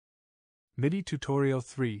MIDI Tutorial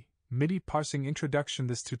 3, MIDI Parsing Introduction.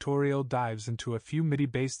 This tutorial dives into a few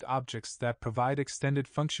MIDI-based objects that provide extended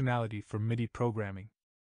functionality for MIDI programming.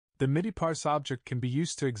 The MIDI parse object can be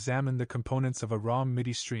used to examine the components of a raw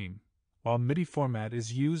MIDI stream, while MIDI format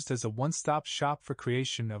is used as a one-stop shop for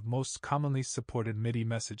creation of most commonly supported MIDI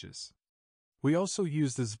messages. We also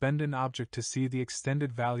use the bend-in object to see the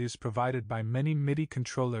extended values provided by many MIDI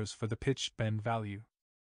controllers for the pitch bend value.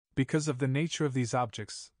 Because of the nature of these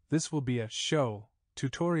objects, this will be a show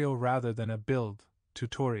tutorial rather than a build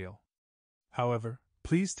tutorial. However,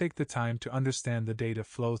 please take the time to understand the data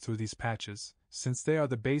flow through these patches, since they are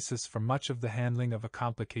the basis for much of the handling of a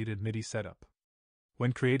complicated MIDI setup.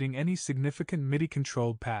 When creating any significant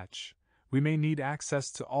MIDI-controlled patch, we may need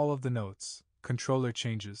access to all of the notes, controller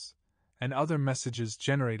changes, and other messages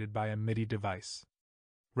generated by a MIDI device.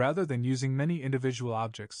 Rather than using many individual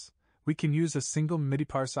objects, we can use a single MIDI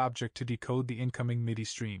parse object to decode the incoming MIDI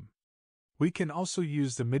stream. We can also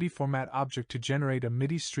use the MIDI format object to generate a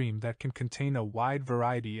MIDI stream that can contain a wide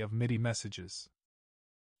variety of MIDI messages.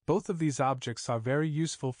 Both of these objects are very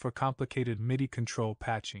useful for complicated MIDI control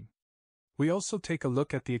patching. We also take a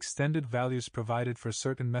look at the extended values provided for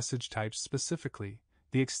certain message types, specifically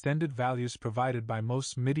the extended values provided by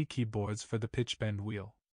most MIDI keyboards for the pitch bend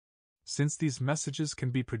wheel. Since these messages can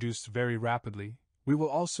be produced very rapidly, we will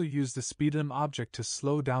also use the speedem object to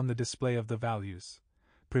slow down the display of the values,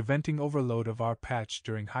 preventing overload of our patch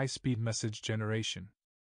during high-speed message generation.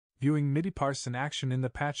 Viewing MIDI parse in action in the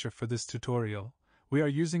patcher. For this tutorial, we are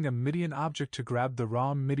using a MIDI-in object to grab the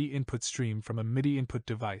raw MIDI input stream from a MIDI input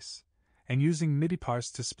device, and using MIDI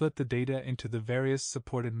parse to split the data into the various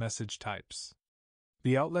supported message types.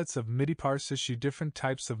 The outlets of MIDI parse issue different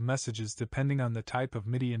types of messages depending on the type of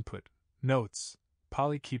MIDI input. Notes,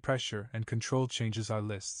 poly key pressure, and control changes are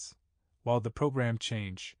lists, while the program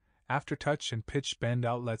change, aftertouch, and pitch bend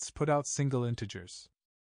outlets put out single integers.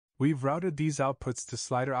 We've routed these outputs to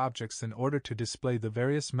slider objects in order to display the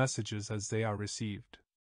various messages as they are received.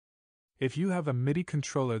 If you have a MIDI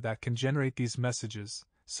controller that can generate these messages,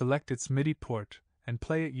 select its MIDI port and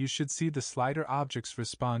play it. You should see the slider objects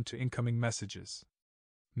respond to incoming messages.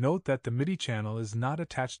 Note that the MIDI channel is not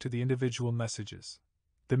attached to the individual messages.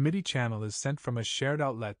 The MIDI channel is sent from a shared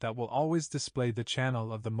outlet that will always display the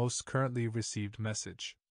channel of the most currently received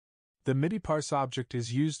message. The MIDI parse object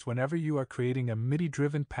is used whenever you are creating a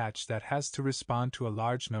MIDI-driven patch that has to respond to a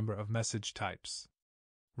large number of message types.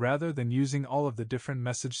 Rather than using all of the different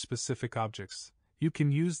message-specific objects, you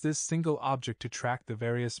can use this single object to track the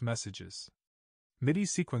various messages. MIDI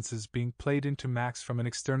sequences being played into Max from an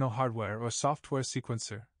external hardware or software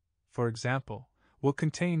sequencer, for example, will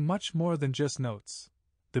contain much more than just notes.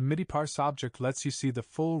 The MIDI parse object lets you see the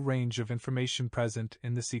full range of information present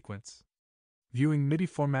in the sequence. Viewing MIDI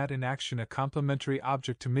format in action. A complementary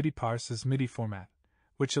object to MIDI parse is MIDI format,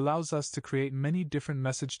 which allows us to create many different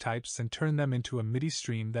message types and turn them into a MIDI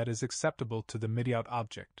stream that is acceptable to the MIDI out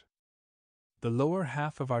object. The lower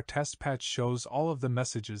half of our test patch shows all of the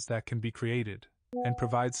messages that can be created, and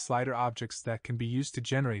provides slider objects that can be used to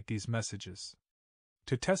generate these messages.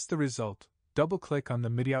 To test the result, double-click on the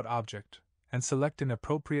MIDI out object, and select an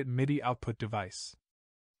appropriate MIDI output device.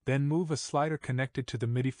 Then move a slider connected to the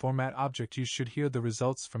MIDI format object. You should hear the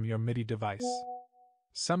results from your MIDI device.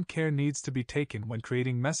 Some care needs to be taken when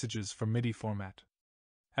creating messages for MIDI format.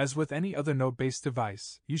 As with any other note-based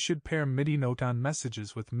device, you should pair MIDI note on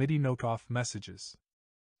messages with MIDI note off messages.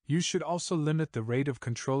 You should also limit the rate of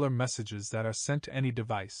controller messages that are sent to any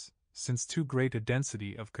device, since too great a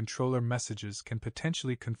density of controller messages can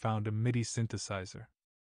potentially confound a MIDI synthesizer.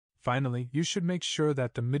 Finally, you should make sure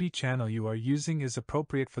that the MIDI channel you are using is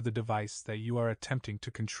appropriate for the device that you are attempting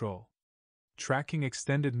to control. Tracking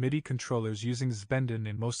extended MIDI controllers using bend-in.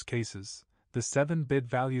 In most cases, the 7-bit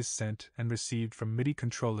values sent and received from MIDI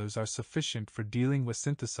controllers are sufficient for dealing with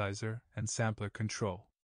synthesizer and sampler control.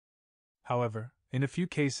 However, in a few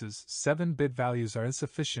cases, 7-bit values are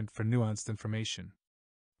insufficient for nuanced information.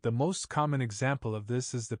 The most common example of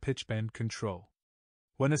this is the pitch bend control.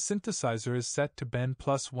 When a synthesizer is set to bend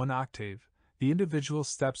plus 1 octave, the individual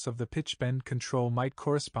steps of the pitch bend control might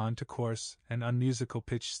correspond to coarse and unmusical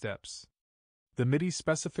pitch steps. The MIDI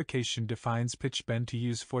specification defines pitch bend to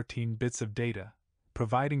use 14 bits of data,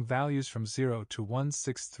 providing values from 0 to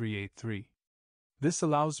 16383. This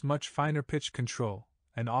allows much finer pitch control,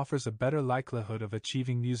 and offers a better likelihood of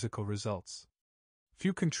achieving musical results.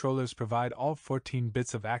 Few controllers provide all 14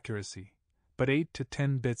 bits of accuracy, but 8 to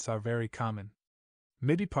 10 bits are very common.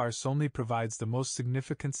 MIDI parse only provides the most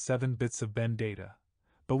significant 7 bits of bend data,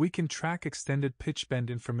 but we can track extended pitch bend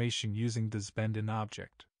information using the bend-in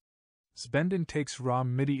object. Bend-in takes raw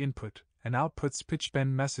MIDI input and outputs pitch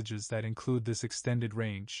bend messages that include this extended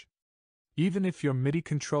range. Even if your MIDI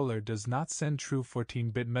controller does not send true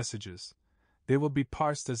 14-bit messages, they will be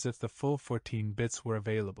parsed as if the full 14 bits were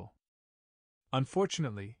available.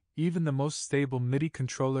 Unfortunately, even the most stable MIDI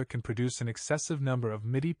controller can produce an excessive number of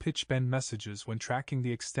MIDI pitch bend messages when tracking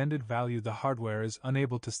the extended value. The hardware is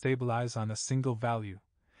unable to stabilize on a single value,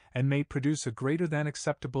 and may produce a greater than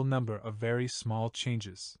acceptable number of very small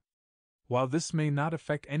changes. While this may not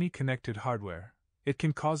affect any connected hardware, it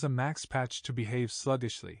can cause a Max patch to behave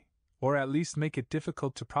sluggishly, or at least make it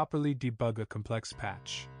difficult to properly debug a complex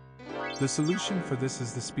patch. The solution for this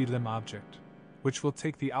is the speedlim object, which will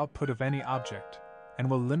take the output of any object, and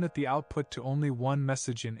will limit the output to only one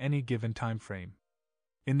message in any given time frame.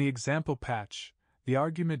 In the example patch, the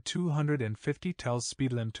argument 250 tells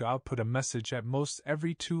speedlim to output a message at most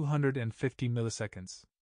every 250 milliseconds.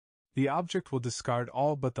 The object will discard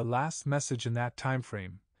all but the last message in that time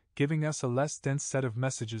frame, giving us a less dense set of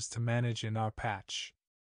messages to manage in our patch.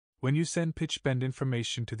 When you send pitch bend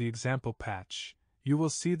information to the example patch, you will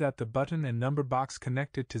see that the button and number box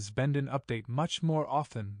connected to SBendin update much more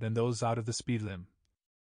often than those out of the speedlim.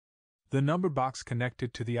 The number box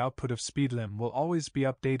connected to the output of speedlim will always be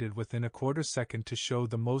updated within a quarter second to show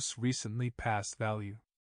the most recently passed value.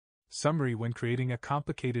 Summary: when creating a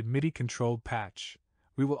complicated MIDI-controlled patch,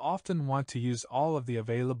 we will often want to use all of the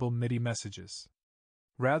available MIDI messages.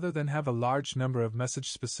 Rather than have a large number of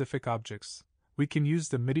message-specific objects, we can use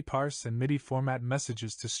the MIDI parse and MIDI format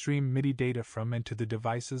messages to stream MIDI data from and to the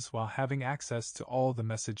devices while having access to all the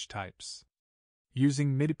message types.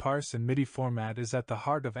 Using MIDI parse and MIDI format is at the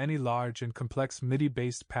heart of any large and complex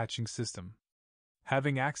MIDI-based patching system.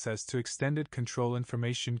 Having access to extended control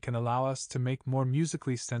information can allow us to make more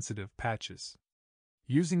musically sensitive patches.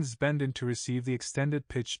 Using SBendin to receive the extended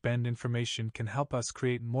pitch bend information can help us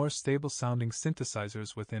create more stable-sounding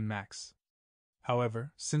synthesizers within Max.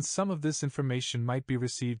 However, since some of this information might be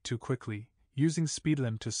received too quickly, using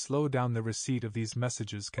speedlim to slow down the receipt of these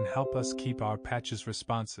messages can help us keep our patches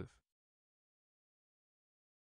responsive.